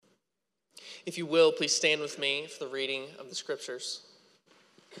If you will, please stand with me for the reading of the scriptures.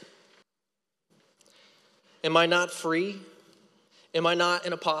 Am I not free? Am I not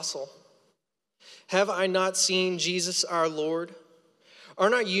an apostle? Have I not seen Jesus our Lord? Are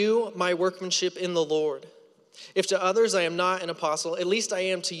not you my workmanship in the Lord? If to others I am not an apostle, at least I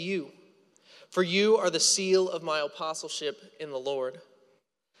am to you. For you are the seal of my apostleship in the Lord.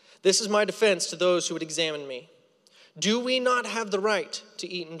 This is my defense to those who would examine me. Do we not have the right to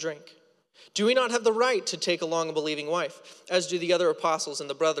eat and drink? Do we not have the right to take along a believing wife, as do the other apostles and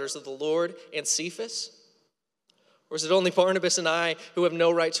the brothers of the Lord and Cephas? Or is it only Barnabas and I who have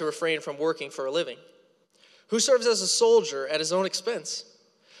no right to refrain from working for a living? Who serves as a soldier at his own expense?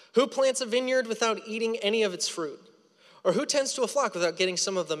 Who plants a vineyard without eating any of its fruit? Or who tends to a flock without getting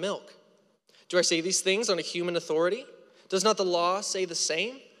some of the milk? Do I say these things on a human authority? Does not the law say the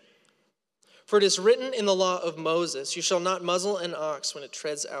same? For it is written in the law of Moses, you shall not muzzle an ox when it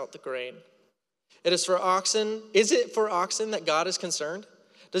treads out the grain. Is it for oxen that God is concerned?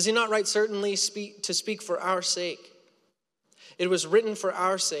 Does he not right certainly speak for our sake? It was written for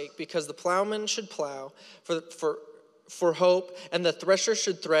our sake, because the plowman should plow for hope, and the thresher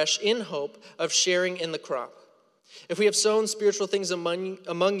should thresh in hope of sharing in the crop. If we have sown spiritual things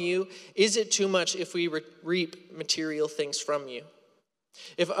among you, is it too much if we reap material things from you?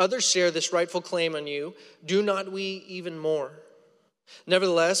 If others share this rightful claim on you, do not we even more?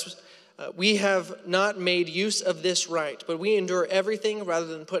 Nevertheless, we have not made use of this right, but we endure everything rather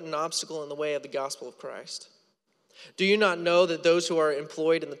than put an obstacle in the way of the gospel of Christ. Do you not know that those who are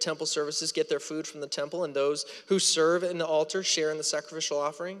employed in the temple services get their food from the temple, and those who serve in the altar share in the sacrificial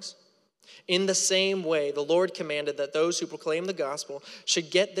offerings? In the same way, the Lord commanded that those who proclaim the gospel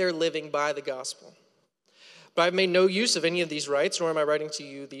should get their living by the gospel. But I have made no use of any of these rights, nor am I writing to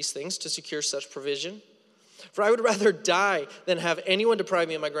you these things to secure such provision. For I would rather die than have anyone deprive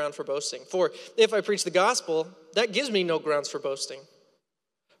me of my ground for boasting. For if I preach the gospel, that gives me no grounds for boasting.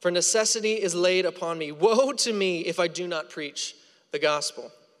 For necessity is laid upon me. Woe to me if I do not preach the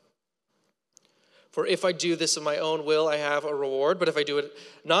gospel. For if I do this of my own will, I have a reward. But if I do it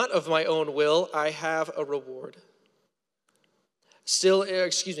not of my own will, I have a reward.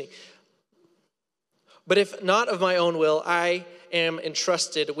 But if not of my own will, I am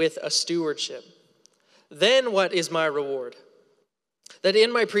entrusted with a stewardship. Then what is my reward? That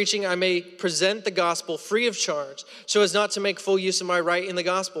in my preaching I may present the gospel free of charge, so as not to make full use of my right in the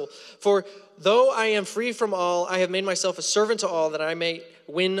gospel. For though I am free from all, I have made myself a servant to all, that I may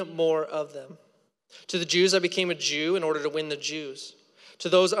win more of them. To the Jews I became a Jew in order to win the Jews. To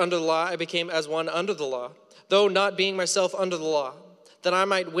those under the law I became as one under the law, though not being myself under the law, that I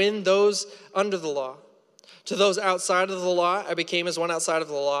might win those under the law. To those outside of the law I became as one outside of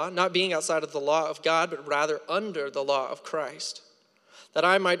the law, not being outside of the law of God, but rather under the law of Christ, that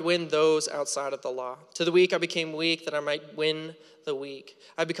I might win those outside of the law. To the weak I became weak, that I might win the weak.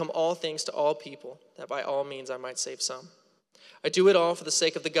 I become all things to all people, that by all means I might save some. I do it all for the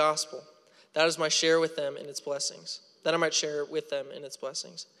sake of the gospel. That is my share with them in its blessings, that I might share with them in its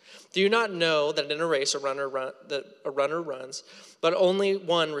blessings. Do you not know that in a race a runner runs, but only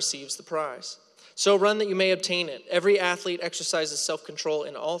one receives the prize? So run that you may obtain it. Every athlete exercises self-control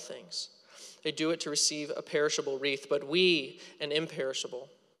in all things. They do it to receive a perishable wreath, but we an imperishable.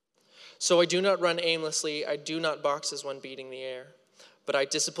 So I do not run aimlessly. I do not box as one beating the air. But I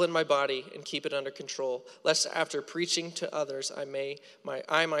discipline my body and keep it under control, lest after preaching to others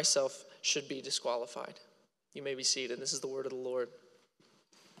I myself should be disqualified. You may be seated. This is the word of the Lord.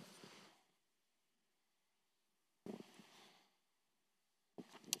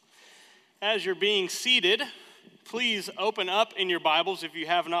 As you're being seated, please open up in your Bibles, if you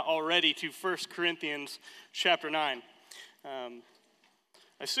have not already, to 1 Corinthians chapter 9. I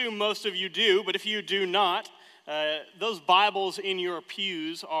assume most of you do, but if you do not, those Bibles in your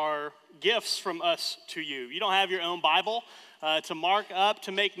pews are gifts from us to you. You don't have your own Bible to mark up,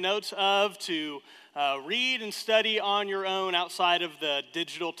 to make notes of, to read and study on your own outside of the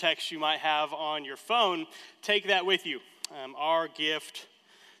digital text you might have on your phone. Take that with you, our gift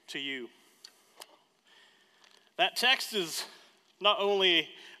to you. That text is not only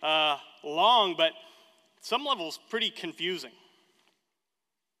long, but at some levels pretty confusing.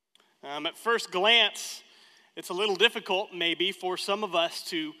 At first glance, it's a little difficult maybe for some of us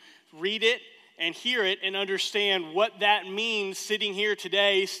to read it and hear it and understand what that means sitting here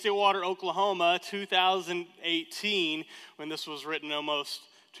today, Stillwater, Oklahoma, 2018, when this was written almost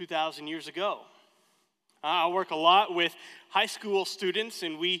 2,000 years ago. I work a lot with high school students,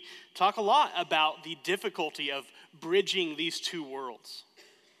 and we talk a lot about the difficulty of bridging these two worlds,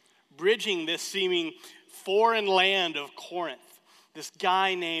 bridging this seeming foreign land of Corinth, This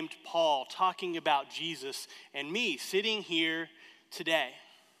guy named Paul talking about Jesus and me sitting here today.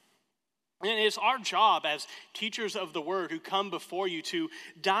 And it's our job as teachers of the word who come before you to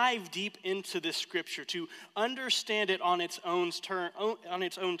dive deep into this scripture, to understand it on its own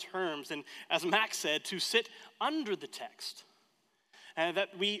terms, and as Max said, to sit under the text. That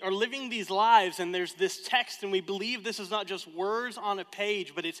we are living these lives and there's this text and we believe this is not just words on a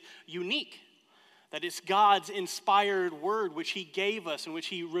page, but it's unique. That it's God's inspired word which he gave us and which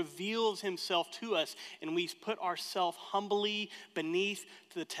he reveals himself to us, and we put ourselves humbly beneath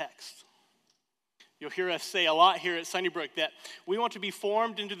the text. You'll hear us say a lot here at Sunnybrook that we want to be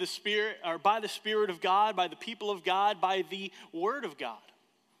formed into the Spirit, or by the Spirit of God, by the people of God, by the Word of God.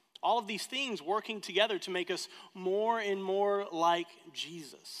 All of these things working together to make us more and more like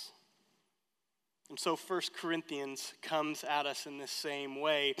Jesus. And so 1 Corinthians comes at us in this same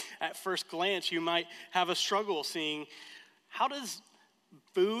way. At first glance, you might have a struggle seeing, how does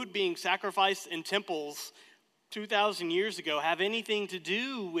food being sacrificed in temples 2,000 years ago have anything to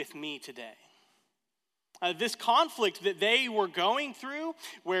do with me today? This conflict that they were going through,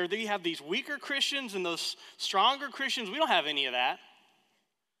 where they have these weaker Christians and those stronger Christians, we don't have any of that.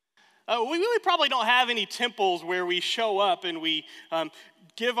 We really probably don't have any temples where we show up and we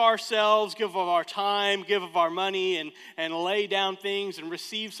give ourselves, give of our time, give of our money, and lay down things and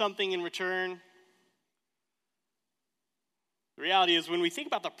receive something in return. The reality is, when we think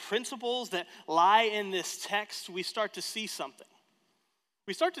about the principles that lie in this text, we start to see something.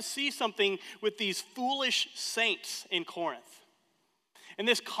 We start to see something with these foolish saints in Corinth. And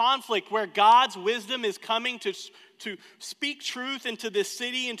this conflict where God's wisdom is coming to speak truth into this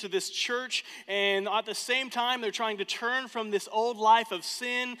city, into this church, and at the same time they're trying to turn from this old life of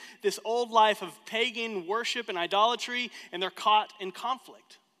sin, this old life of pagan worship and idolatry, and they're caught in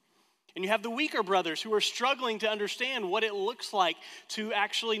conflict. And you have the weaker brothers who are struggling to understand what it looks like to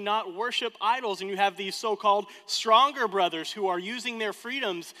actually not worship idols. And you have these so-called stronger brothers who are using their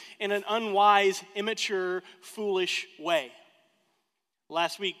freedoms in an unwise, immature, foolish way.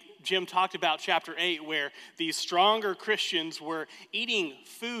 Last week, Jim talked about chapter 8, where these stronger Christians were eating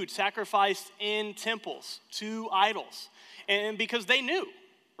food sacrificed in temples to idols. And because they knew,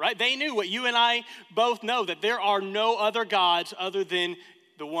 right? They knew what you and I both know, that there are no other gods other than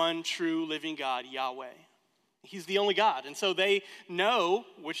the one true living God, Yahweh. He's the only God. And so they know,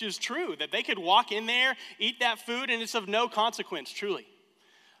 which is true, that they could walk in there, eat that food, and it's of no consequence, truly.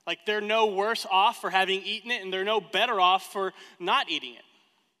 Like they're no worse off for having eaten it, and they're no better off for not eating it.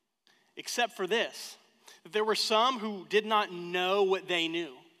 Except for this, that there were some who did not know what they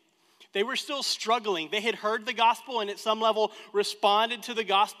knew. They were still struggling. They had heard the gospel and at some level responded to the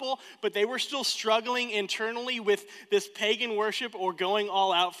gospel, but they were still struggling internally with this pagan worship or going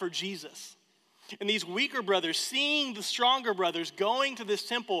all out for Jesus. And these weaker brothers, seeing the stronger brothers going to this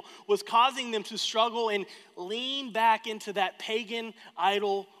temple, was causing them to struggle and lean back into that pagan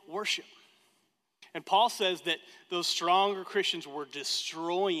idol worship. And Paul says that those stronger Christians were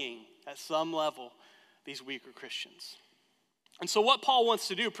destroying, at some level, these weaker Christians. And so what Paul wants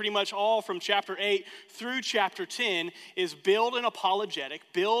to do pretty much all from chapter 8 through chapter 10 is build an apologetic,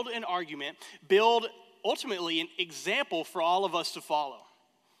 build an argument, build ultimately an example for all of us to follow.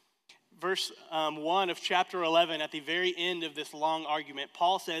 Verse 1 of chapter 11, at the very end of this long argument,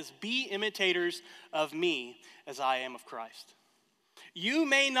 Paul says, "Be imitators of me as I am of Christ." You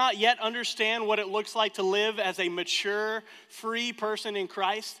may not yet understand what it looks like to live as a mature, free person in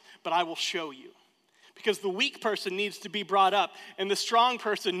Christ, but I will show you. Because the weak person needs to be brought up, and the strong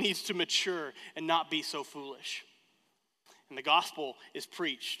person needs to mature and not be so foolish. And the gospel is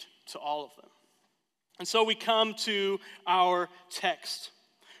preached to all of them. And so we come to our text,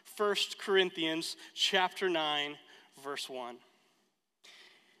 1 Corinthians chapter 9, verse 1.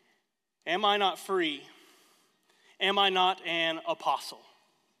 Am I not free? Am I not an apostle?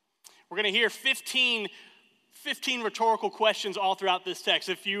 We're going to hear 15 rhetorical questions all throughout this text.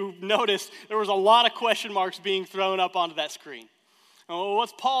 If you noticed, there was a lot of question marks being thrown up onto that screen. Well,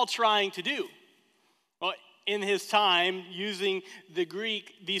 what's Paul trying to do? Well, in his time, using the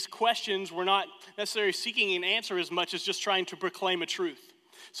Greek, these questions were not necessarily seeking an answer as much as just trying to proclaim a truth.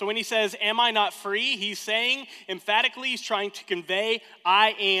 So when he says, am I not free? He's saying, emphatically, he's trying to convey,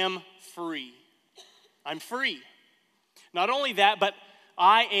 I am free. I'm free. Not only that, but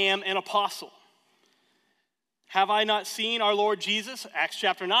I am an apostle. Have I not seen our Lord Jesus? Acts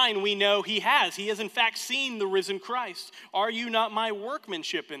chapter 9, we know he has. He has in fact seen the risen Christ. Are you not my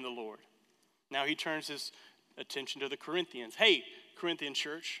workmanship in the Lord? Now he turns his attention to the Corinthians. Hey, Corinthian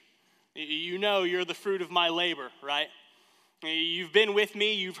church, you know you're the fruit of my labor, right? You've been with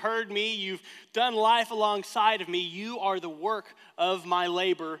me, you've heard me, you've done life alongside of me. You are the work of my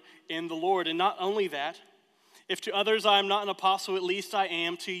labor in the Lord. And not only that, if to others I am not an apostle, at least I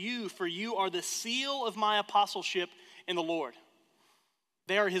am to you, for you are the seal of my apostleship in the Lord.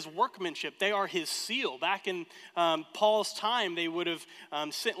 They are his workmanship. They are his seal. Back in Paul's time, they would have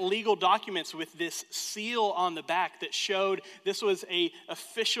sent legal documents with this seal on the back that showed this was an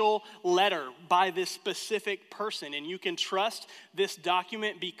official letter by this specific person. And you can trust this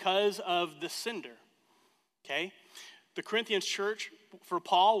document because of the sender. Okay? The Corinthians church, for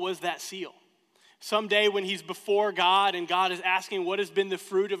Paul, was that seal. Someday when he's before God and God is asking, what has been the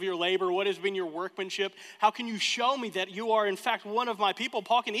fruit of your labor? What has been your workmanship? How can you show me that you are in fact one of my people?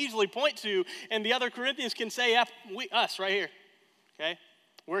 Paul can easily point to, and the other Corinthians can say, yeah, us right here, okay?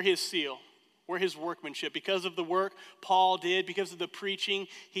 We're his seal. We're his workmanship. Because of the work Paul did, because of the preaching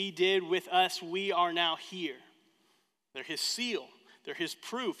he did with us, we are now here. They're his seal. They're his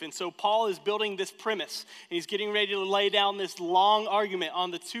proof. And so Paul is building this premise, and he's getting ready to lay down this long argument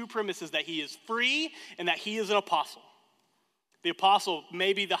on the two premises, that he is free and that he is an apostle. The apostle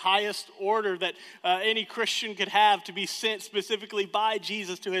may be the highest order that any Christian could have, to be sent specifically by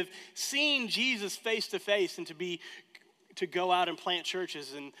Jesus, to have seen Jesus face to face, and to go out and plant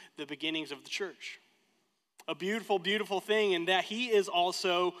churches in the beginnings of the church. A beautiful, beautiful thing, in that he is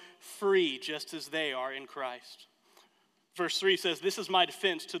also free, just as they are in Christ. Verse 3 says, this is my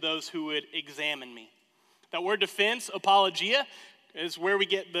defense to those who would examine me. That word defense, apologia, is where we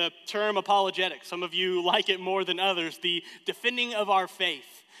get the term apologetic. Some of you like it more than others. The defending of our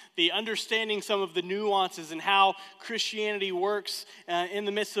faith, the understanding some of the nuances and how Christianity works in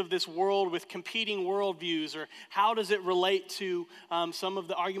the midst of this world with competing worldviews, or how does it relate to some of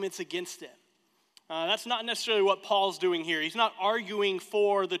the arguments against it. That's not necessarily what Paul's doing here. He's not arguing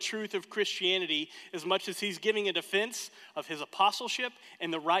for the truth of Christianity as much as he's giving a defense of his apostleship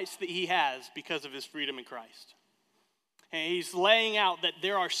and the rights that he has because of his freedom in Christ. And he's laying out that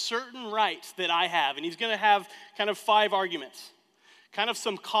there are certain rights that I have, and he's going to have kind of 5 arguments, kind of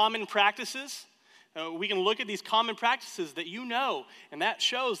some common practices. We can look at these common practices that you know, and that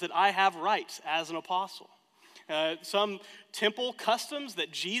shows that I have rights as an apostle. Some temple customs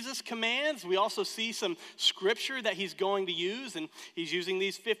that Jesus commands. We also see some scripture that he's going to use, and he's using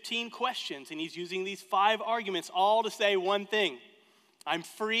these 15 questions, and he's using these 5 arguments, all to say one thing: I'm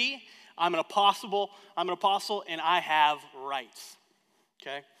free, I'm an apostle, and I have rights.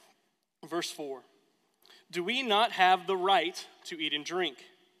 Okay? Verse 4. Do we not have the right to eat and drink?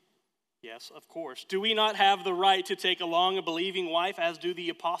 Yes, of course. Do we not have the right to take along a believing wife, as do the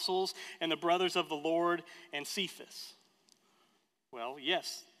apostles and the brothers of the Lord and Cephas? Well,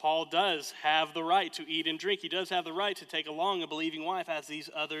 yes, Paul does have the right to eat and drink. He does have the right to take along a believing wife, as these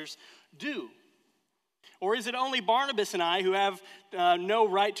others do. Or is it only Barnabas and I who have no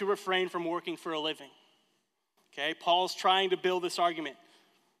right to refrain from working for a living? Okay, Paul's trying to build this argument.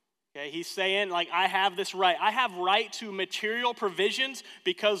 Okay, he's saying, I have this right. I have right to material provisions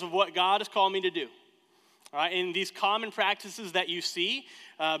because of what God has called me to do. All right, and these common practices that you see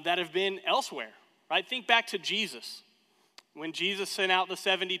that have been elsewhere. Right, think back to Jesus. When Jesus sent out the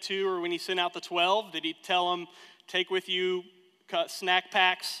 72, or when he sent out the 12, did he tell them, take with you snack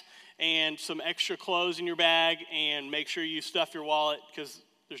packs and some extra clothes in your bag, and make sure you stuff your wallet because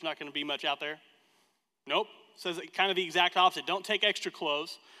there's not going to be much out there? Nope. It says kind of the exact opposite. Don't take extra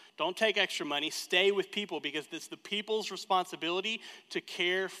clothes. Don't take extra money. Stay with people, because it's the people's responsibility to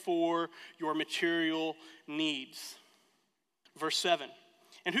care for your material needs. Verse 7.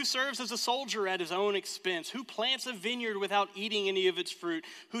 And who serves as a soldier at his own expense? Who plants a vineyard without eating any of its fruit?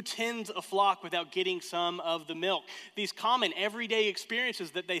 Who tends a flock without getting some of the milk? These common everyday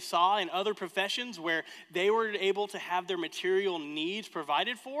experiences that they saw in other professions, where they were able to have their material needs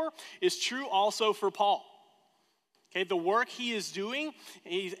provided for, is true also for Paul. Okay, the work he is doing,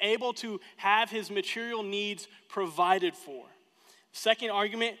 he's able to have his material needs provided for. Second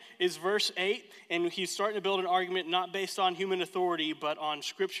argument is verse 8, and he's starting to build an argument not based on human authority, but on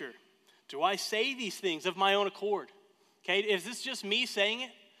Scripture. Do I say these things of my own accord? Okay, is this just me saying it?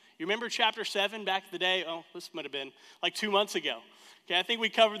 You remember chapter 7 back in the day? Oh, this might have been like 2 months ago. Okay, I think we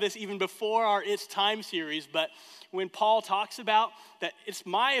covered this even before our It's Time series, but when Paul talks about that, it's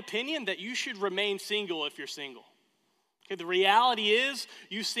my opinion that you should remain single if you're single. Okay, the reality is,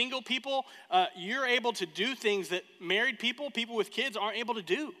 you single people, you're able to do things that married people with kids aren't able to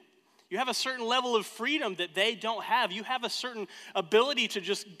do. You have a certain level of freedom that they don't have. You have a certain ability to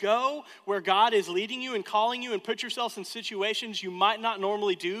just go where God is leading you and calling you, and put yourself in situations you might not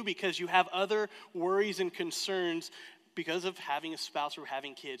normally do because you have other worries and concerns because of having a spouse or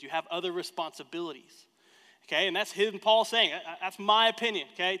having kids. You have other responsibilities. Okay, and that's him, Paul saying, that's my opinion,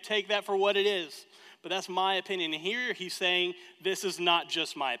 okay? Take that for what it is, but that's my opinion. And here he's saying, this is not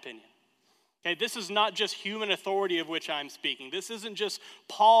just my opinion. Okay, this is not just human authority of which I'm speaking. This isn't just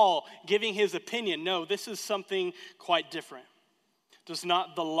Paul giving his opinion. No, this is something quite different. Does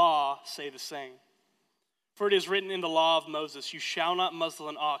not the law say the same? For it is written in the law of Moses, you shall not muzzle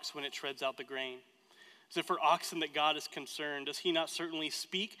an ox when it treads out the grain. As if for oxen that God is concerned, does he not certainly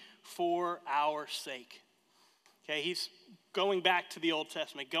speak for our sake? Okay, he's going back to the Old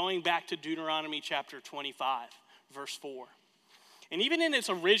Testament, going back to Deuteronomy chapter 25, verse 4. And even in its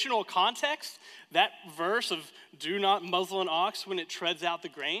original context, that verse of do not muzzle an ox when it treads out the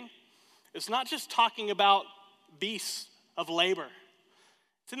grain, it's not just talking about beasts of labor.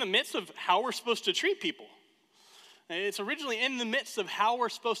 It's in the midst of how we're supposed to treat people. It's originally in the midst of how we're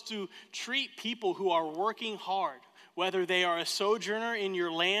supposed to treat people who are working hard, whether they are a sojourner in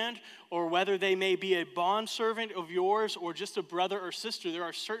your land or whether they may be a bondservant of yours or just a brother or sister. There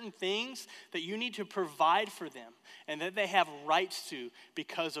are certain things that you need to provide for them and that they have rights to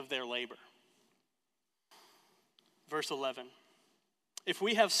because of their labor. Verse 11, if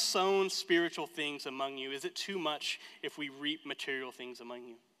we have sown spiritual things among you, is it too much if we reap material things among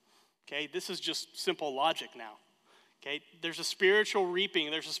you? Okay, this is just simple logic now. Okay, there's a spiritual reaping,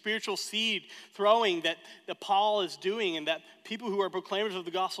 there's a spiritual seed throwing that Paul is doing and that people who are proclaimers of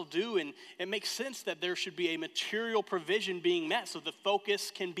the gospel do, and it makes sense that there should be a material provision being met so the focus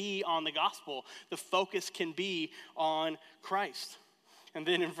can be on the gospel, the focus can be on Christ. And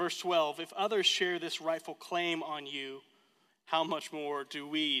then in verse 12, if others share this rightful claim on you, how much more do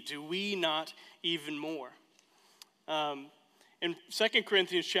we? Do we not even more? In 2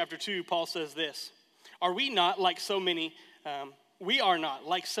 Corinthians chapter 2, Paul says this, are we not like so many, we are not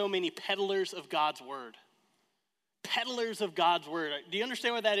like so many peddlers of God's word. Peddlers of God's word. Do you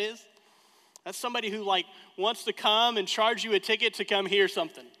understand what that is? That's somebody who wants to come and charge you a ticket to come hear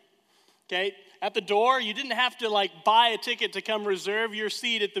something. Okay? At the door, you didn't have to buy a ticket to come reserve your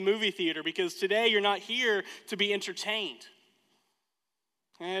seat at the movie theater because today you're not here to be entertained.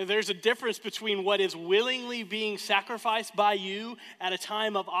 There's a difference between what is willingly being sacrificed by you at a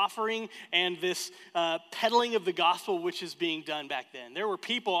time of offering and this peddling of the gospel which is being done back then. There were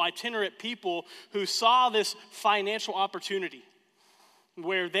people, itinerant people, who saw this financial opportunity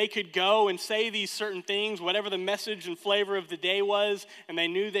where they could go and say these certain things, whatever the message and flavor of the day was, and they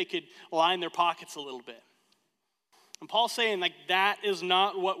knew they could line their pockets a little bit. And Paul's saying that is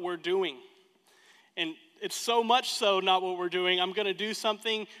not what we're doing. And it's so much so not what we're doing. I'm going to do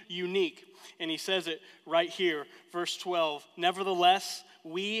something unique. And he says it right here, verse 12. Nevertheless,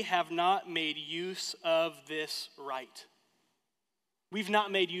 we have not made use of this right. We've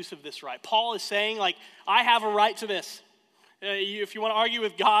not made use of this right. Paul is saying, I have a right to this. If you want to argue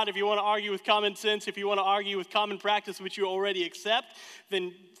with God, if you want to argue with common sense, if you want to argue with common practice, which you already accept,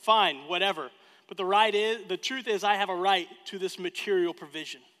 then fine, whatever. But the truth is, I have a right to this material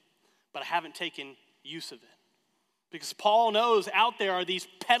provision, but I haven't taken use of it. Because Paul knows out there are these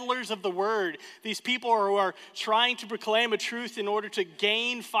peddlers of the word, these people who are trying to proclaim a truth in order to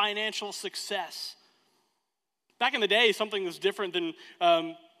gain financial success. Back in the day, something that's different than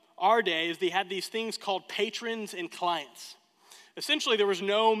our day is they had these things called patrons and clients. Essentially, there was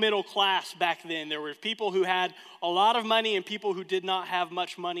no middle class back then. There were people who had a lot of money and people who did not have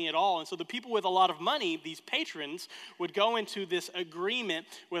much money at all. And so the people with a lot of money, these patrons, would go into this agreement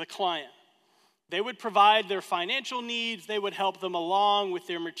with a client. They would provide their financial needs. They would help them along with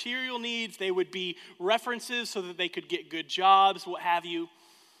their material needs. They would be references so that they could get good jobs, what have you.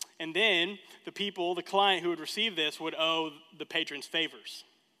 And then the client who would receive this would owe the patrons favors.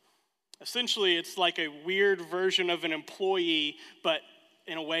 Essentially, it's like a weird version of an employee, but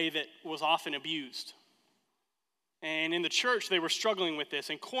in a way that was often abused. And in the church, they were struggling with this.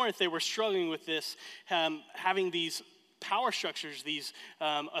 In Corinth, they were struggling with this, having these power structures, these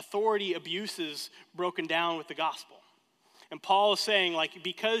authority abuses broken down with the gospel. And Paul is saying,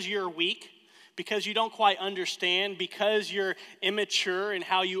 because you're weak, because you don't quite understand, because you're immature in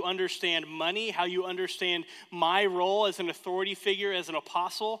how you understand money, how you understand my role as an authority figure, as an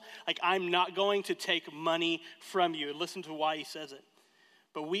apostle, I'm not going to take money from you. And listen to why he says it.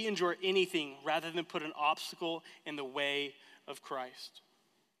 But we endure anything rather than put an obstacle in the way of Christ.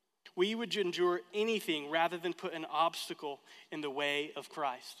 We would endure anything rather than put an obstacle in the way of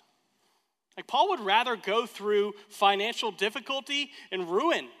Christ. Paul would rather go through financial difficulty and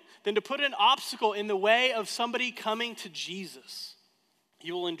ruin than to put an obstacle in the way of somebody coming to Jesus.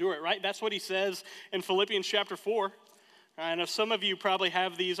 He will endure it, right? That's what he says in Philippians chapter 4. I know some of you probably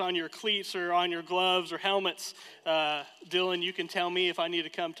have these on your cleats or on your gloves or helmets. Dylan, you can tell me if I need to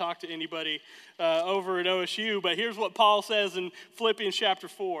come talk to anybody over at OSU. But here's what Paul says in Philippians chapter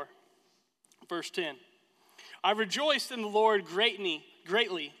 4, verse 10. I rejoiced in the Lord greatly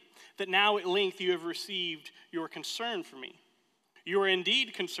that now at length you have received your concern for me. You were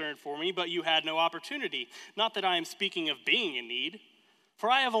indeed concerned for me, but you had no opportunity. Not that I am speaking of being in need. For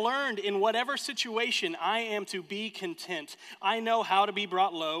I have learned in whatever situation I am to be content. I know how to be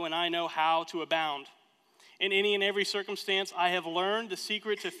brought low, and I know how to abound. In any and every circumstance, I have learned the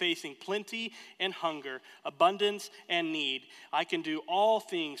secret to facing plenty and hunger, abundance and need. I can do all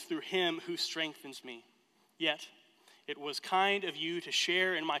things through him who strengthens me. Yet, it was kind of you to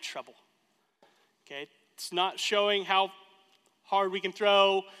share in my trouble. Okay, it's not showing how hard we can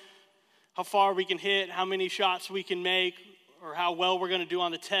throw, how far we can hit, how many shots we can make, or how well we're going to do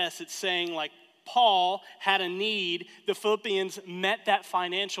on the test. It's saying like Paul had a need. The Philippians met that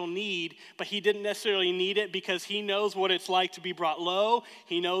financial need, but he didn't necessarily need it because he knows what it's like to be brought low.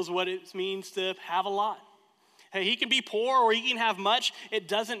 He knows what it means to have a lot. Hey, he can be poor or he can have much. It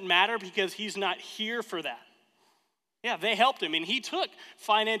doesn't matter because he's not here for that. Yeah, they helped him, and he took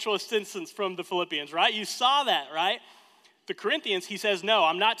financial assistance from the Philippians, right? You saw that, right? The Corinthians, he says, no,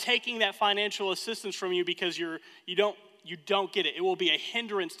 I'm not taking that financial assistance from you because you don't get it. It will be a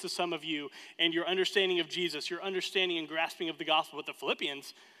hindrance to some of you and your understanding of Jesus, your understanding and grasping of the gospel. But the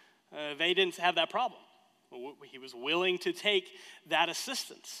Philippians, they didn't have that problem. He was willing to take that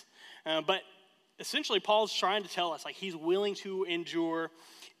assistance. But essentially, Paul's trying to tell us, like, he's willing to endure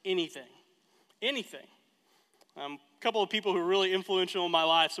anything. Anything. A couple of people who are really influential in my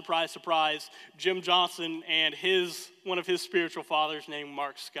life, surprise, surprise, Jim Johnson and one of his spiritual fathers named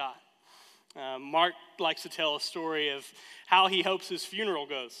Mark Scott. Mark likes to tell a story of how he hopes his funeral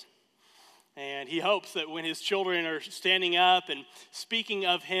goes. And he hopes that when his children are standing up and speaking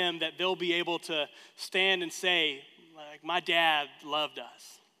of him, that they'll be able to stand and say, like, my dad loved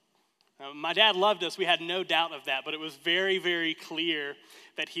us. My dad loved us, we had no doubt of that, but it was very, very clear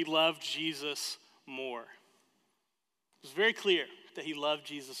that he loved Jesus more. It was very clear that he loved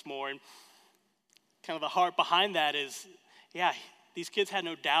Jesus more. And kind of the heart behind that is, yeah, these kids had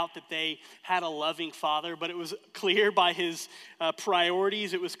no doubt that they had a loving father, but it was clear by his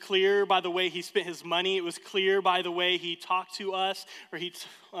priorities. It was clear by the way he spent his money. It was clear by the way he talked to us, or he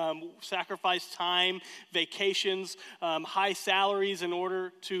sacrificed time, vacations, high salaries in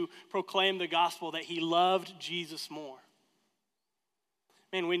order to proclaim the gospel, that he loved Jesus more.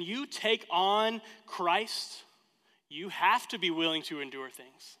 Man, when you take on Christ, you have to be willing to endure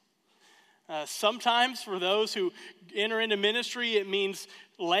things. Sometimes for those who enter into ministry, it means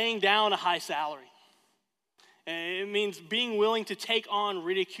laying down a high salary. It means being willing to take on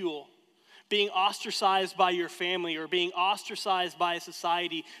ridicule, being ostracized by your family, or being ostracized by a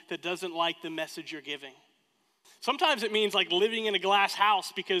society that doesn't like the message you're giving. Sometimes it means like living in a glass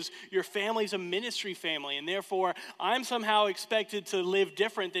house because your family's a ministry family, and therefore I'm somehow expected to live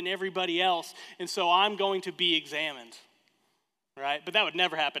different than everybody else, and so I'm going to be examined. Right? But that would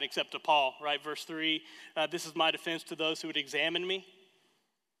never happen except to Paul, right? Verse 3, this is my defense to those who would examine me.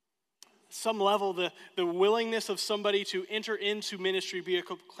 Some level, the willingness of somebody to enter into ministry, be a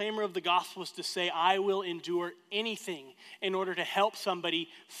proclaimer of the gospel, is to say, I will endure anything in order to help somebody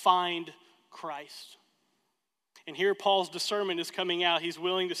find Christ. And here Paul's discernment is coming out. He's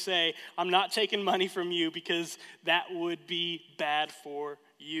willing to say, I'm not taking money from you because that would be bad for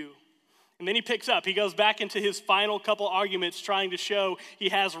you. And then he picks up. He goes back into his final couple arguments trying to show he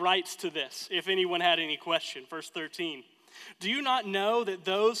has rights to this, if anyone had any question. Verse 13. Do you not know that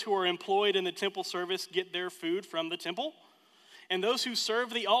those who are employed in the temple service get their food from the temple? And those who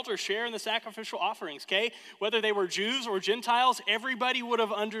serve the altar share in the sacrificial offerings, okay? Whether they were Jews or Gentiles, everybody would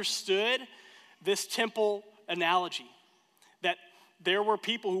have understood this temple analogy. That there were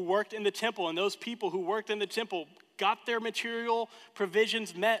people who worked in the temple, and those people who worked in the temple got their material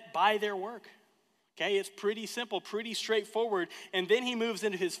provisions met by their work. Okay, it's pretty simple, pretty straightforward. And then he moves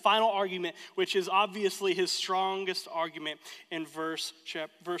into his final argument, which is obviously his strongest argument in verse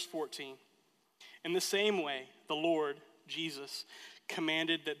 14. In the same way, the Lord, Jesus,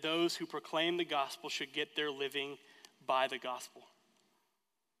 commanded that those who proclaim the gospel should get their living by the gospel.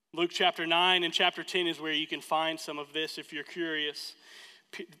 Luke chapter 9 and chapter 10 is where you can find some of this if you're curious.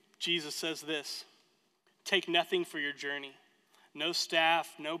 Jesus says this, take nothing for your journey. No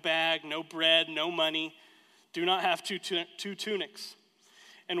staff, no bag, no bread, no money. Do not have two tunics.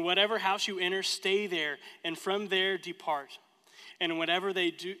 And whatever house you enter, stay there, and from there depart. And whenever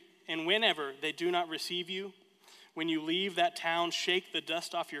they do not receive you, when you leave that town, shake the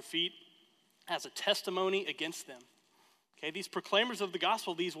dust off your feet as a testimony against them. Okay, these proclaimers of the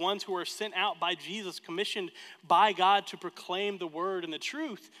gospel, these ones who are sent out by Jesus, commissioned by God to proclaim the word and the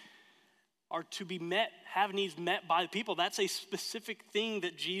truth, are to be met, have needs met by the people. That's a specific thing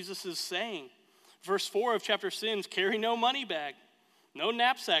that Jesus is saying. Verse 4 of chapter 6, carry no money bag, no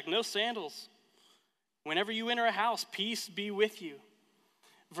knapsack, no sandals. Whenever you enter a house, peace be with you.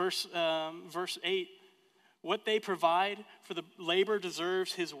 Verse 8, what they provide for the labor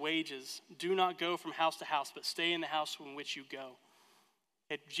deserves his wages. Do not go from house to house, but stay in the house in which you go.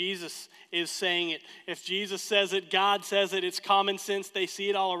 If Jesus is saying it, if Jesus says it, God says it, it's common sense, they see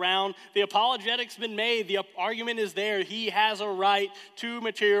it all around. The apologetic's been made, the argument is there. He has a right to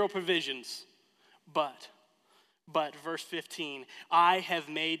material provisions. But, verse 15, I have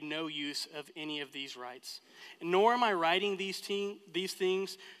made no use of any of these rights, nor am I writing these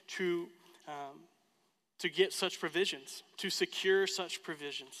things to get such provisions, to secure such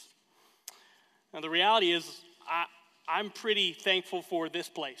provisions. Now the reality is, I'm pretty thankful for this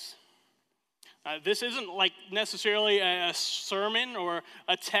place. This isn't like necessarily a sermon or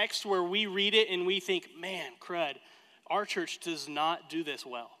a text where we read it and we think, man, crud, our church does not do this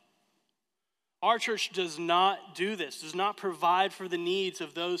well. Our church does not do this, does not provide for the needs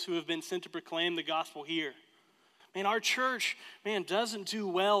of those who have been sent to proclaim the gospel here. Man, our church, doesn't do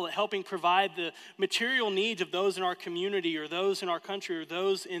well at helping provide the material needs of those in our community or those in our country or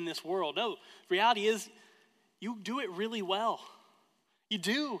those in this world. No, the reality is you do it really well. You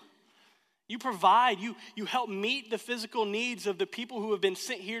do. You provide, you help meet the physical needs of the people who have been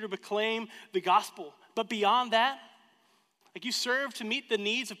sent here to proclaim the gospel. But beyond that, you serve to meet the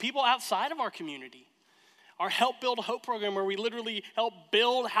needs of people outside of our community. Our Help Build Hope program, where we literally help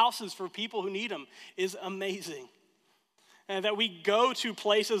build houses for people who need them, is amazing. And that we go to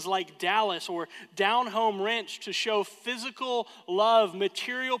places like Dallas or Down Home Ranch to show physical love,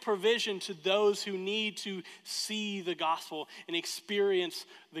 material provision to those who need to see the gospel and experience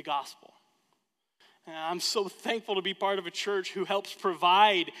the gospel. And I'm so thankful to be part of a church who helps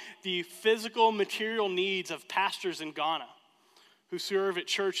provide the physical, material needs of pastors in Ghana who serve at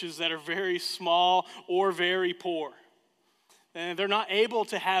churches that are very small or very poor. And they're not able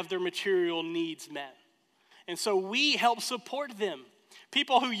to have their material needs met. And so we help support them.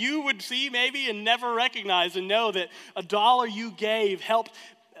 People who you would see maybe and never recognize and know that $1 you gave helped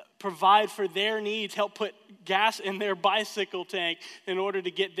provide for their needs, help put gas in their bicycle tank in order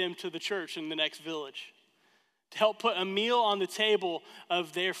to get them to the church in the next village. To help put a meal on the table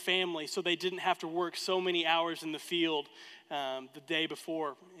of their family so they didn't have to work so many hours in the field the day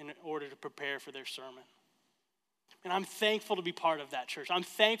before in order to prepare for their sermon. And I'm thankful to be part of that church. I'm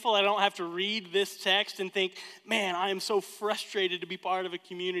thankful I don't have to read this text and think, man, I am so frustrated to be part of a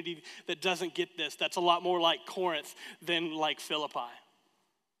community that doesn't get this. That's a lot more like Corinth than like Philippi.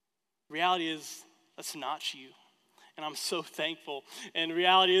 Reality is, that's not you. And I'm so thankful. And the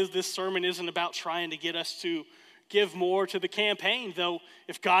reality is, this sermon isn't about trying to get us to give more to the campaign, though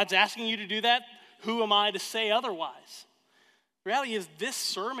if God's asking you to do that, who am I to say otherwise? The reality is, this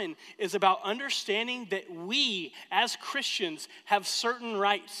sermon is about understanding that we, as Christians, have certain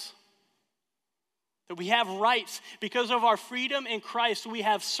rights. That we have rights. Because of our freedom in Christ, we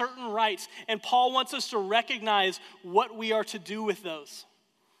have certain rights. And Paul wants us to recognize what we are to do with those.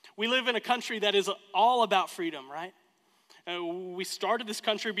 We live in a country that is all about freedom, right? We started this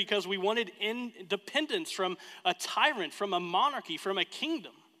country because we wanted independence from a tyrant, from a monarchy, from a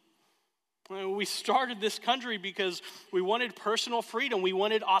kingdom. We started this country because we wanted personal freedom. We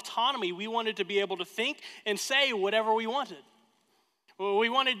wanted autonomy. We wanted to be able to think and say whatever we wanted. We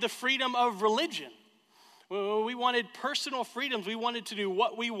wanted the freedom of religion. We wanted personal freedoms. We wanted to do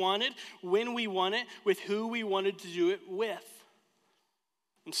what we wanted, when we wanted, with who we wanted to do it with.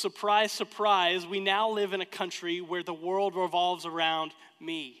 And surprise, surprise, we now live in a country where the world revolves around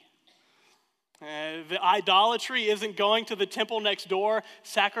me. The idolatry isn't going to the temple next door,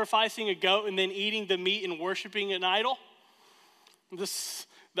 sacrificing a goat, and then eating the meat and worshiping an idol. The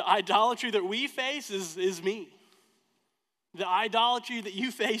idolatry that we face is me. The idolatry that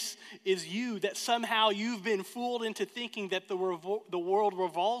you face is you, that somehow you've been fooled into thinking that the world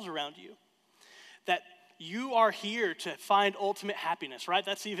revolves around you. That you are here to find ultimate happiness, right?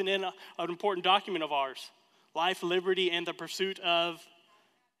 That's even in an important document of ours. Life, liberty, and the pursuit of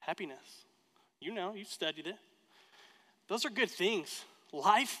happiness. You know, you studied it. Those are good things.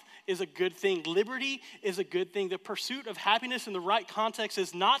 Life is a good thing. Liberty is a good thing. The pursuit of happiness in the right context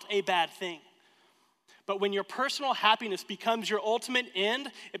is not a bad thing. But when your personal happiness becomes your ultimate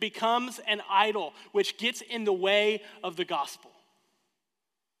end, it becomes an idol, which gets in the way of the gospel.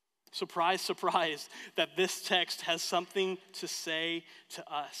 Surprise, surprise, that this text has something to say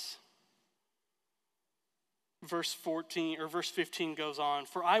to us. verse 15 goes on,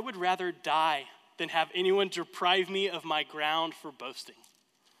 "For I would rather die than have anyone deprive me of my ground for boasting."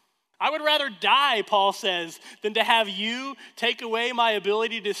 I would rather die, Paul says, than to have you take away my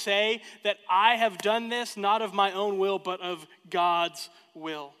ability to say that I have done this not of my own will, but of God's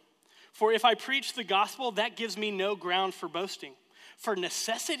will. For if I preach the gospel, that gives me no ground for boasting. For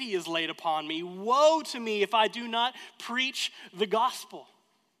necessity is laid upon me. Woe to me if I do not preach the gospel.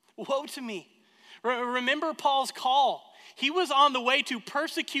 Woe to me. Remember Paul's call. He was on the way to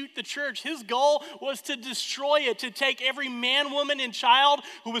persecute the church. His goal was to destroy it, to take every man, woman, and child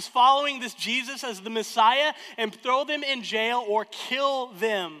who was following this Jesus as the Messiah and throw them in jail or kill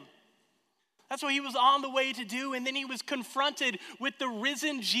them. That's what he was on the way to do. And then he was confronted with the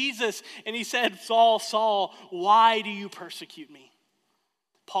risen Jesus. And he said, "Saul, Saul, why do you persecute me?"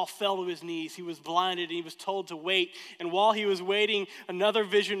 Paul fell to his knees. He was blinded and he was told to wait. And while he was waiting, another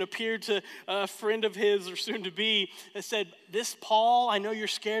vision appeared to a friend of his, or soon to be, that said, "This Paul, I know you're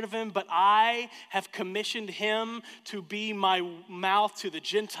scared of him, but I have commissioned him to be my mouth to the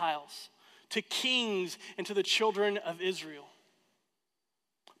Gentiles, to kings, and to the children of Israel."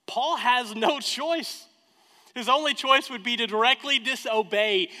 Paul has no choice. His only choice would be to directly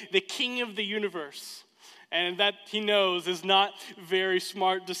disobey the King of the universe. And that he knows is not a very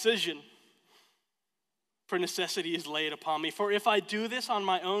smart decision. For necessity is laid upon me. For if I do this on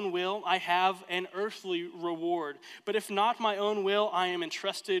my own will, I have an earthly reward. But if not my own will, I am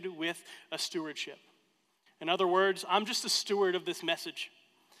entrusted with a stewardship. In other words, I'm just a steward of this message.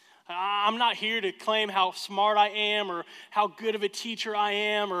 I'm not here to claim how smart I am or how good of a teacher I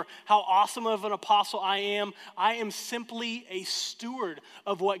am or how awesome of an apostle I am. I am simply a steward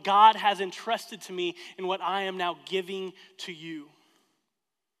of what God has entrusted to me and what I am now giving to you.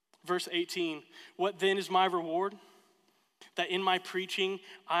 Verse 18, "What then is my reward? That in my preaching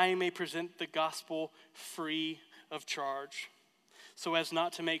I may present the gospel free of charge, so as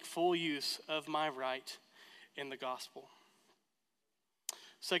not to make full use of my right in the gospel."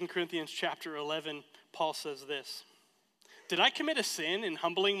 2 Corinthians chapter 11, Paul says this, "Did I commit a sin in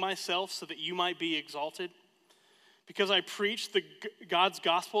humbling myself so that you might be exalted? Because I preached God's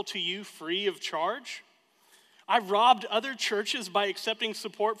gospel to you free of charge? I robbed other churches by accepting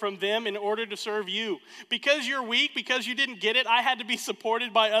support from them in order to serve you. Because you're weak, because you didn't get it, I had to be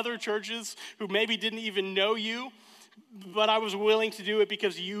supported by other churches who maybe didn't even know you, but I was willing to do it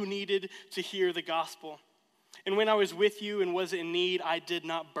because you needed to hear the gospel. And when I was with you and was in need, I did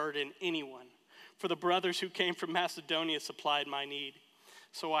not burden anyone. For the brothers who came from Macedonia supplied my need.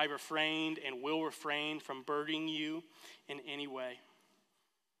 So I refrained and will refrain from burdening you in any way."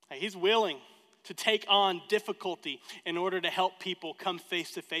 Now, he's willing to take on difficulty in order to help people come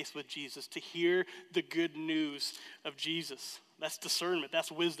face to face with Jesus, to hear the good news of Jesus. That's discernment,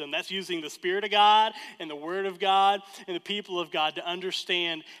 that's wisdom, that's using the Spirit of God and the Word of God and the people of God to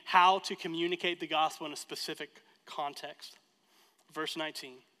understand how to communicate the gospel in a specific context. Verse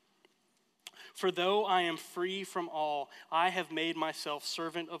 19, "For though I am free from all, I have made myself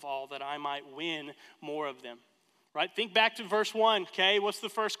servant of all that I might win more of them." Right? Think back to verse 1, okay? What's the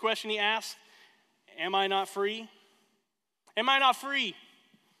first question he asked? Am I not free? Am I not free?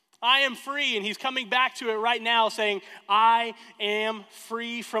 I am free, and he's coming back to it right now saying, I am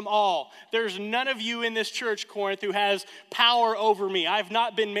free from all. There's none of you in this church, Corinth, who has power over me. I've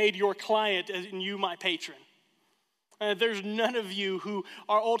not been made your client and you my patron. There's none of you who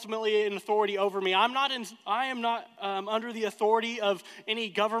are ultimately in authority over me. I am not under the authority of any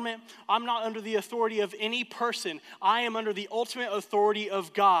government. I'm not under the authority of any person. I am under the ultimate authority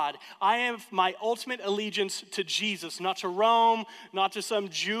of God. I have my ultimate allegiance to Jesus, not to Rome, not to some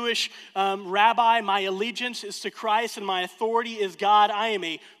Jewish rabbi. My allegiance is to Christ and my authority is God. I am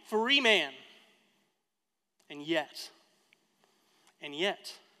a free man. And yet,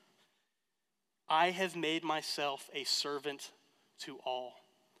 I have made myself a servant to all.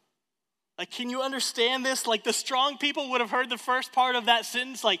 Like, can you understand this? Like, the strong people would have heard the first part of that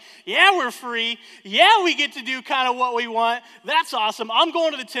sentence, like, yeah, we're free. Yeah, we get to do kind of what we want. That's awesome. I'm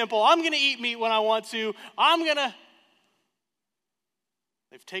going to the temple. I'm going to eat meat when I want to.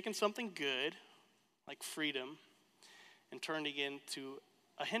 They've taken something good, like freedom, and turned it into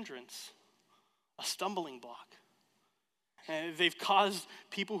a hindrance, a stumbling block. And they've caused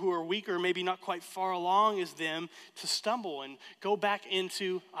people who are weaker, maybe not quite far along as them, to stumble and go back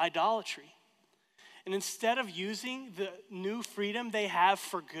into idolatry. And instead of using the new freedom they have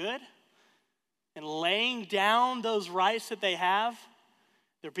for good and laying down those rights that they have,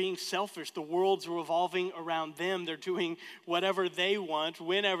 they're being selfish. The world's revolving around them. They're doing whatever they want,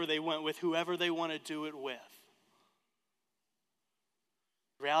 whenever they want, with whoever they want to do it with.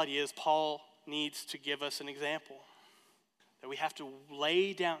 The reality is, Paul needs to give us an example. That we have to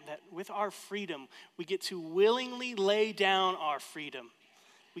lay down, that with our freedom, we get to willingly lay down our freedom.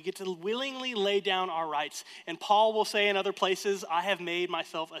 We get to willingly lay down our rights. And Paul will say in other places, I have made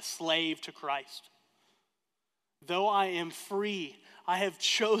myself a slave to Christ. Though I am free, I have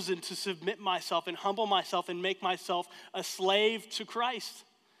chosen to submit myself and humble myself and make myself a slave to Christ.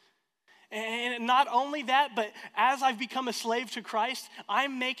 And not only that, but as I've become a slave to Christ,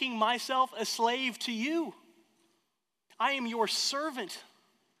 I'm making myself a slave to you. I am your servant.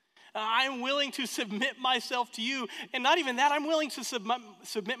 I'm willing to submit myself to you. And not even that, I'm willing to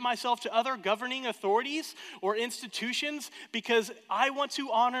submit myself to other governing authorities or institutions because I want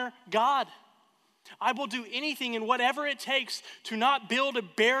to honor God. I will do anything and whatever it takes to not build a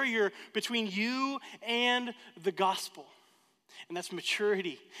barrier between you and the gospel. And that's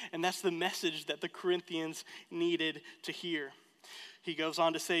maturity, and that's the message that the Corinthians needed to hear. He goes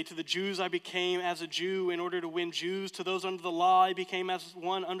on to say, to the Jews I became as a Jew in order to win Jews. To those under the law I became as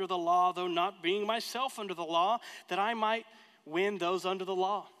one under the law, though not being myself under the law, that I might win those under the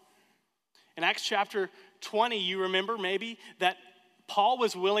law. In Acts chapter 20, you remember maybe that Paul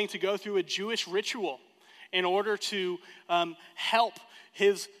was willing to go through a Jewish ritual in order to help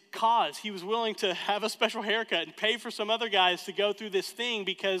his cause. He was willing to have a special haircut and pay for some other guys to go through this thing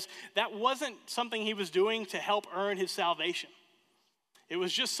because that wasn't something he was doing to help earn his salvation. It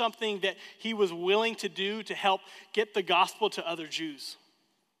was just something that he was willing to do to help get the gospel to other Jews.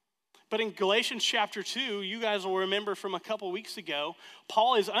 But in Galatians chapter 2, you guys will remember from a couple weeks ago,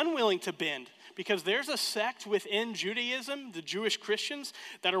 Paul is unwilling to bend because there's a sect within Judaism, the Jewish Christians,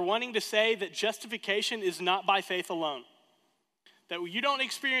 that are wanting to say that justification is not by faith alone. That you don't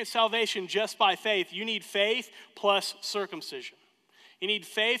experience salvation just by faith. You need faith plus circumcision. You need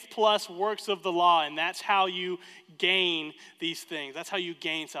faith plus works of the law, and that's how you gain these things. That's how you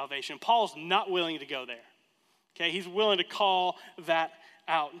gain salvation. Paul's not willing to go there. Okay, he's willing to call that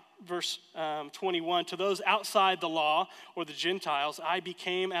out. Verse 21, to those outside the law, or the Gentiles, I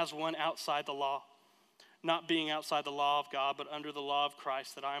became as one outside the law, not being outside the law of God, but under the law of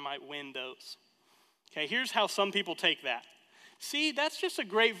Christ, that I might win those. Okay, here's how some people take that. See, that's just a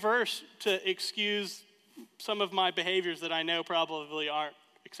great verse to excuse some of my behaviors that I know probably aren't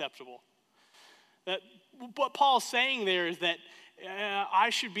acceptable. That what Paul's saying there is that I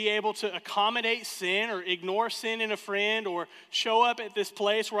should be able to accommodate sin or ignore sin in a friend or show up at this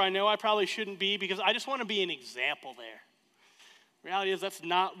place where I know I probably shouldn't be because I just want to be an example there. The reality is that's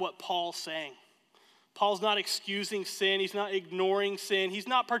not what Paul's saying. Paul's not excusing sin. He's not ignoring sin. He's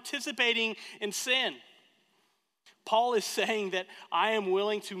not participating in sin. Paul is saying that I am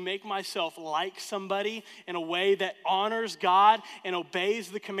willing to make myself like somebody in a way that honors God and obeys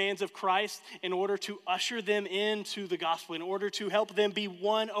the commands of Christ in order to usher them into the gospel, in order to help them be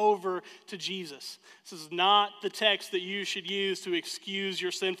won over to Jesus. This is not the text that you should use to excuse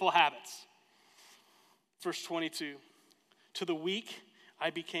your sinful habits. Verse 22, to the weak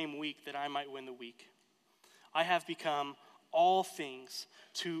I became weak that I might win the weak. I have become all things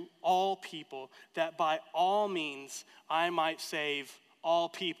to all people, that by all means I might save all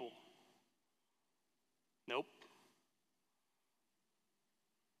people. Nope.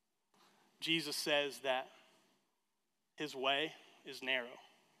 Jesus says that his way is narrow.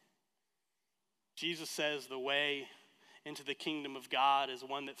 Jesus says the way into the kingdom of God is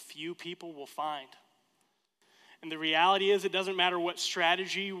one that few people will find. And the reality is, it doesn't matter what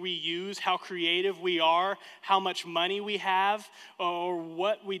strategy we use, how creative we are, how much money we have, or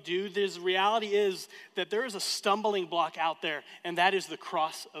what we do. The reality is that there is a stumbling block out there, and that is the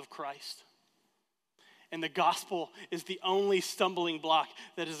cross of Christ. And the gospel is the only stumbling block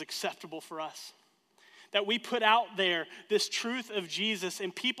that is acceptable for us. That we put out there this truth of Jesus,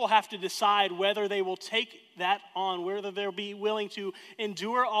 and people have to decide whether they will take that on, whether they'll be willing to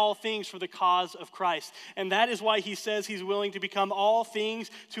endure all things for the cause of Christ. And that is why he says he's willing to become all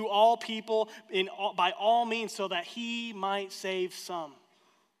things to all people by all means so that he might save some.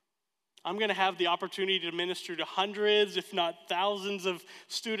 I'm going to have the opportunity to minister to hundreds, if not thousands of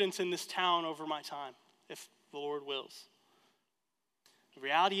students in this town over my time, if the Lord wills. The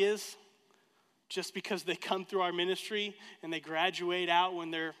reality is, just because they come through our ministry and they graduate out when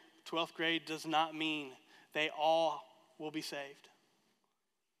they're 12th grade does not mean they all will be saved.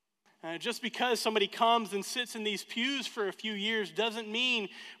 Just because somebody comes and sits in these pews for a few years doesn't mean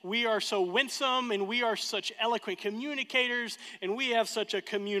we are so winsome and we are such eloquent communicators and we have such a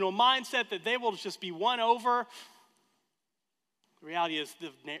communal mindset that they will just be won over. The reality is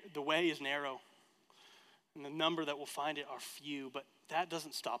the way is narrow and the number that will find it are few, but that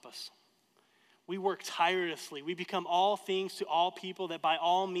doesn't stop us. we work tirelessly, we become all things to all people, that by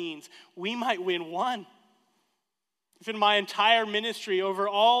all means we might win one. If in my entire ministry, over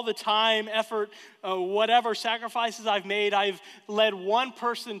all the time, effort, whatever sacrifices I've made, I've led one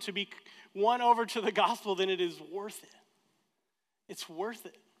person to be won over to the gospel, then it is worth it. It's worth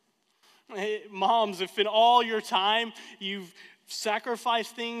it. Hey, moms, if in all your time you've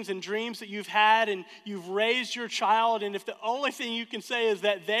sacrificed things and dreams that you've had and you've raised your child, and if the only thing you can say is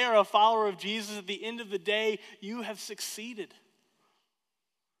that they are a follower of Jesus, at the end of the day, you have succeeded.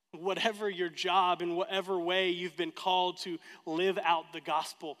 Whatever your job, in whatever way you've been called to live out the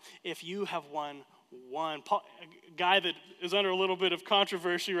gospel, if you have won one. Paul, a guy that is under a little bit of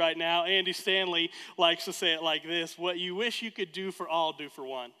controversy right now, Andy Stanley, likes to say it like this: what you wish you could do for all, do for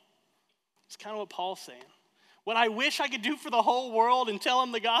one. It's kind of what Paul's saying. What I wish I could do for the whole world and tell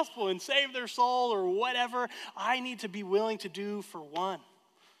them the gospel and save their soul or whatever, I need to be willing to do for one.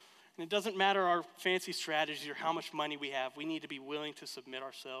 And it doesn't matter our fancy strategies or how much money we have. We need to be willing to submit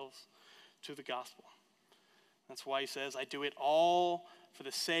ourselves to the gospel. That's why he says, I do it all for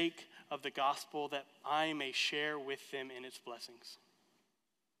the sake of the gospel, that I may share with them in its blessings.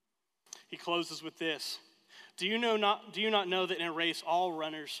 He closes with this: Do you not know that in a race all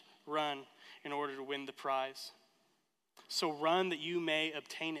runners run in order to win the prize? So run that you may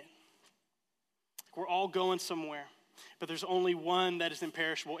obtain it. We're all going somewhere, but there's only one that is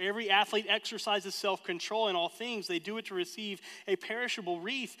imperishable. Every athlete exercises self-control in all things. They do it to receive a perishable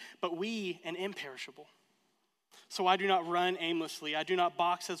wreath, but we an imperishable. So I do not run aimlessly. I do not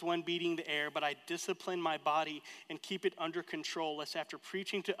box as one beating the air, but I discipline my body and keep it under control, lest after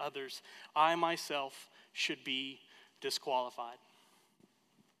preaching to others, I myself should be disqualified.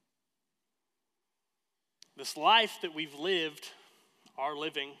 This life that we've lived, are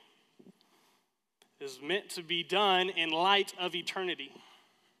living, is meant to be done in light of eternity.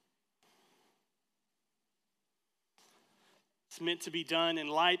 It's meant to be done in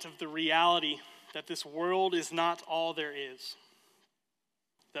light of the reality that this world is not all there is.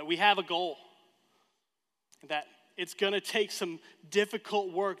 That we have a goal. That it's going to take some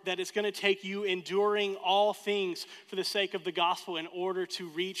difficult work. That it's going to take you enduring all things for the sake of the gospel in order to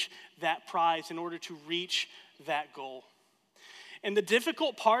reach that prize, in order to reach that goal. And the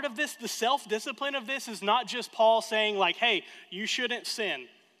difficult part of this, the self-discipline of this, is not just Paul saying like, hey, you shouldn't sin.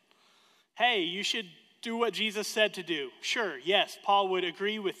 Hey, you should do what Jesus said to do. Sure, yes, Paul would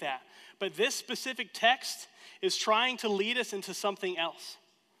agree with that. But this specific text is trying to lead us into something else.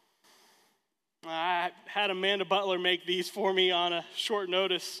 I had Amanda Butler make these for me on a short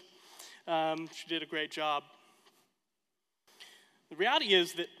notice. She did a great job. The reality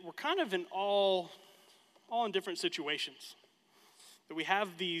is that we're kind of in all in different situations. That we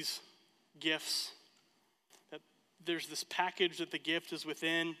have these gifts, that there's this package that the gift is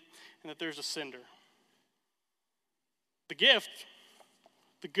within, and that there's a sender. The gift,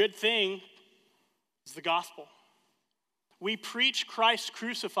 the good thing, is the gospel. We preach Christ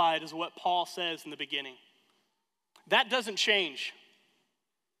crucified, is what Paul says in the beginning. That doesn't change.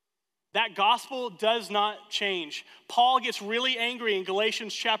 That gospel does not change. Paul gets really angry in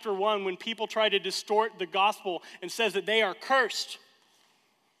Galatians chapter 1 when people try to distort the gospel and says that they are cursed.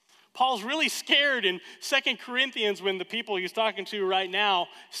 Paul's really scared in 2 Corinthians when the people he's talking to right now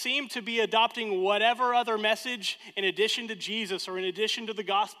seem to be adopting whatever other message in addition to Jesus or in addition to the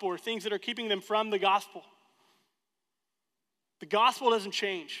gospel, or things that are keeping them from the gospel. The gospel doesn't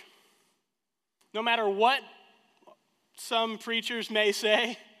change. No matter what some preachers may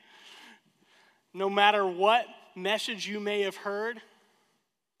say, no matter what message you may have heard,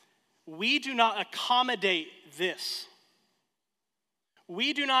 we do not accommodate this.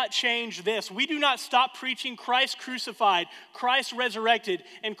 We do not change this. We do not stop preaching Christ crucified, Christ resurrected,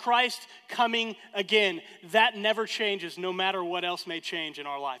 and Christ coming again. That never changes, no matter what else may change in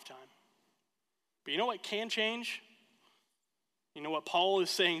our lifetime. But you know what can change? You know what Paul is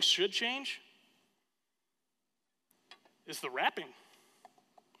saying should change? Is the wrapping.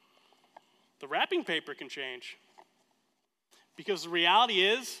 The wrapping paper can change. Because the reality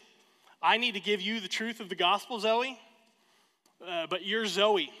is, I need to give you the truth of the gospel, Zoe, but you're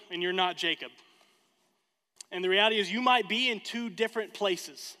Zoe and you're not Jacob. And the reality is, you might be in two different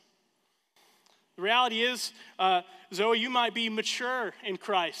places. The reality is, Zoe, you might be mature in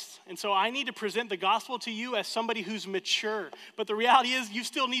Christ. And so I need to present the gospel to you as somebody who's mature. But the reality is, you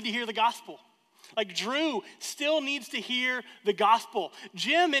still need to hear the gospel. Like Drew still needs to hear the gospel.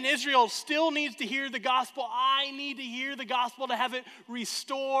 Jim in Israel still needs to hear the gospel. I need to hear the gospel to have it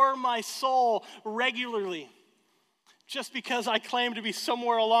restore my soul regularly. Just because I claim to be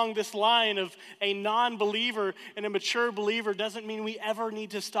somewhere along this line of a non-believer and a mature believer doesn't mean we ever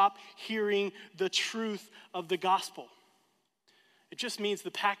need to stop hearing the truth of the gospel. It just means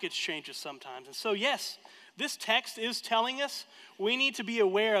the package changes sometimes. And so, yes, this text is telling us we need to be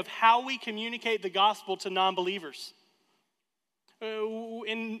aware of how we communicate the gospel to non-believers.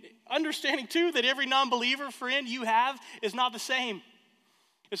 In understanding, too, that every non-believer friend you have is not the same.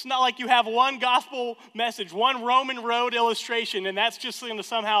 It's not like you have one gospel message, one Roman road illustration, and that's just going to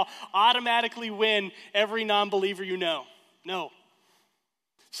somehow automatically win every non-believer you know. No.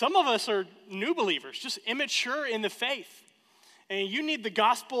 Some of us are new believers, just immature in the faith. And you need the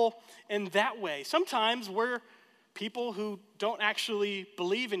gospel in that way. Sometimes we're people who don't actually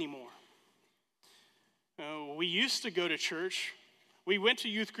believe anymore. We used to go to church. We went to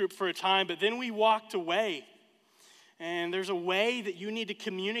youth group for a time, but then we walked away. And there's a way that you need to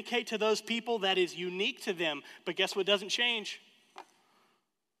communicate to those people that is unique to them. But guess what doesn't change?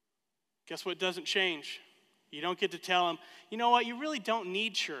 Guess what doesn't change? You don't get to tell them, you know what, you really don't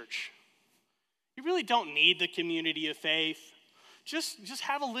need church. You really don't need the community of faith. Just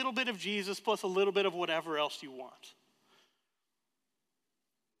have a little bit of Jesus plus a little bit of whatever else you want.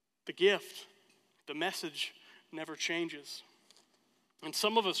 The gift, the message never changes. And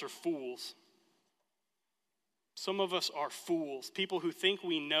some of us are fools. Some of us are fools, people who think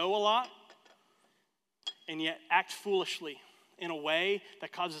we know a lot and yet act foolishly in a way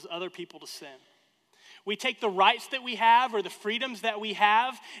that causes other people to sin. We take the rights that we have or the freedoms that we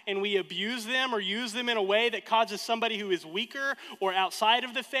have and we abuse them or use them in a way that causes somebody who is weaker or outside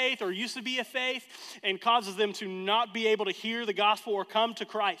of the faith or used to be a faith and causes them to not be able to hear the gospel or come to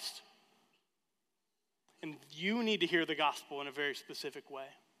Christ. And you need to hear the gospel in a very specific way.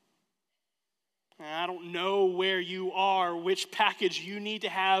 I don't know where you are, which package you need to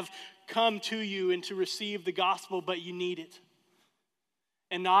have come to you and to receive the gospel, but you need it.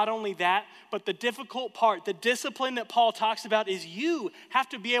 And not only that, but the difficult part, the discipline that Paul talks about is you have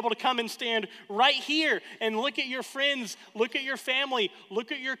to be able to come and stand right here and look at your friends, look at your family,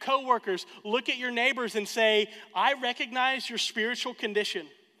 look at your coworkers, look at your neighbors and say, I recognize your spiritual condition.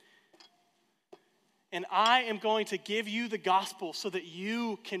 And I am going to give you the gospel so that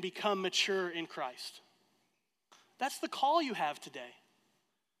you can become mature in Christ. That's the call you have today.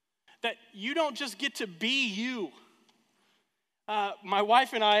 That you don't just get to be you. My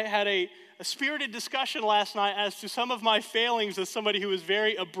wife and I had a spirited discussion last night as to some of my failings as somebody who is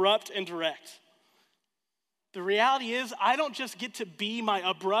very abrupt and direct. The reality is, I don't just get to be my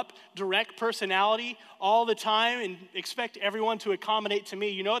abrupt, direct personality all the time and expect everyone to accommodate to me.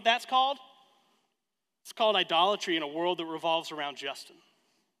 You know what that's called? It's called idolatry in a world that revolves around Justin.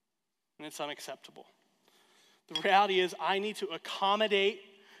 And it's unacceptable. The reality is I need to accommodate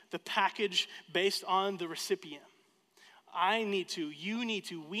the package based on the recipient. I need to, you need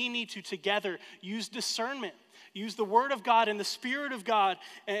to, we need to together use discernment. Use the word of God and the Spirit of God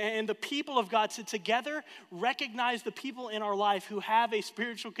and the people of God to together recognize the people in our life who have a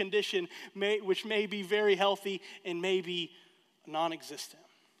spiritual condition which may be very healthy and may be non-existent.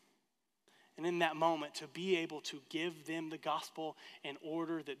 And in that moment, to be able to give them the gospel in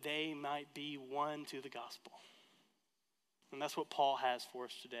order that they might be won to the gospel. And that's what Paul has for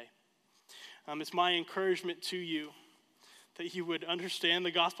us today. It's my encouragement to you that you would understand the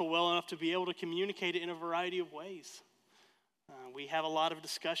gospel well enough to be able to communicate it in a variety of ways. We have a lot of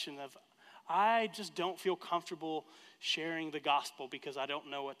discussion of, I just don't feel comfortable sharing the gospel because I don't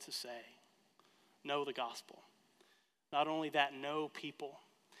know what to say. Know the gospel. Not only that, know people.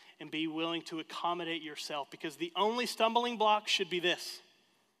 And be willing to accommodate yourself, because the only stumbling block should be this: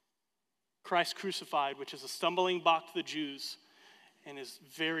 Christ crucified, which is a stumbling block to the Jews and is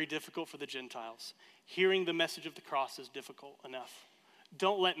very difficult for the Gentiles. Hearing the message of the cross is difficult enough.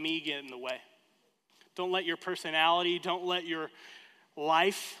 Don't let me get in the way. Don't let your personality, don't let your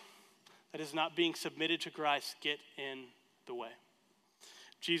life that is not being submitted to Christ get in the way.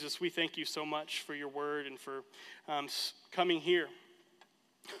 Jesus, we thank you so much for your word and for coming here.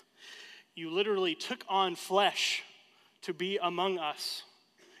 You literally took on flesh to be among us.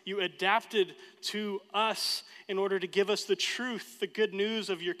 You adapted to us in order to give us the truth, the good news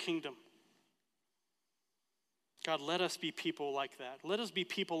of your kingdom. God, let us be people like that. Let us be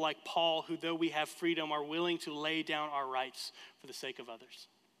people like Paul, who, though we have freedom, are willing to lay down our rights for the sake of others.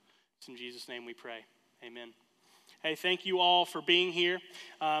 It's in Jesus' name we pray. Amen. Hey, thank you all for being here.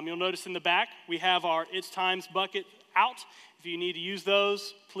 You'll notice in the back, we have our It's Times bucket out. If you need to use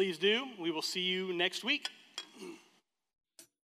those, please do. We will see you next week.